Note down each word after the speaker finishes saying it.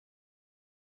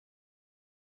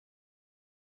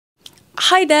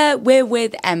Hi there, we're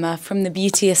with Emma from the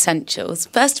Beauty Essentials.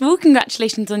 First of all,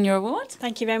 congratulations on your award.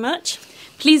 Thank you very much.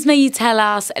 Please may you tell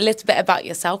us a little bit about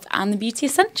yourself and the Beauty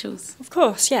Essentials. Of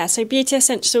course, yeah. So Beauty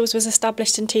Essentials was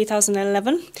established in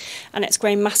 2011 and it's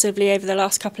grown massively over the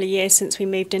last couple of years since we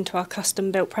moved into our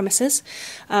custom-built premises.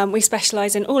 We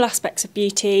specialise in all aspects of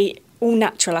beauty, all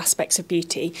natural aspects of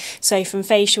beauty, so from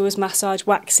facials, massage,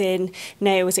 waxing,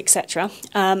 nails, etc.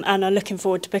 And are looking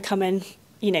forward to becoming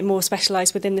more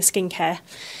specialised within the skincare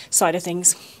side of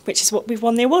things, which is what we've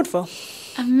won the award for.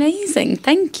 Amazing,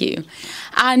 thank you.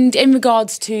 And in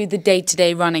regards to the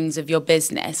day-to-day runnings of your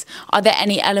business, are there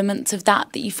any elements of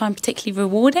that you find particularly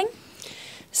rewarding?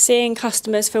 Seeing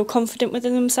customers feel confident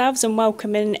within themselves and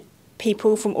welcoming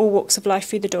people from all walks of life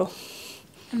through the door.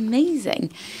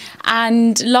 Amazing.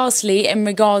 And lastly, in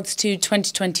regards to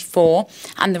 2024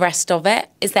 and the rest of it,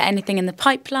 is there anything in the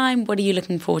pipeline? What are you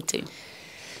looking forward to?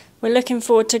 We're looking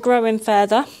forward to growing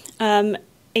further,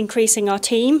 increasing our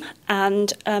team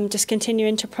and just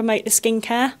continuing to promote the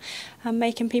skincare and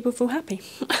making people feel happy.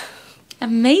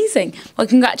 Amazing. Well,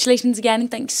 congratulations again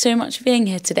and thank you so much for being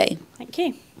here today. Thank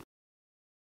you.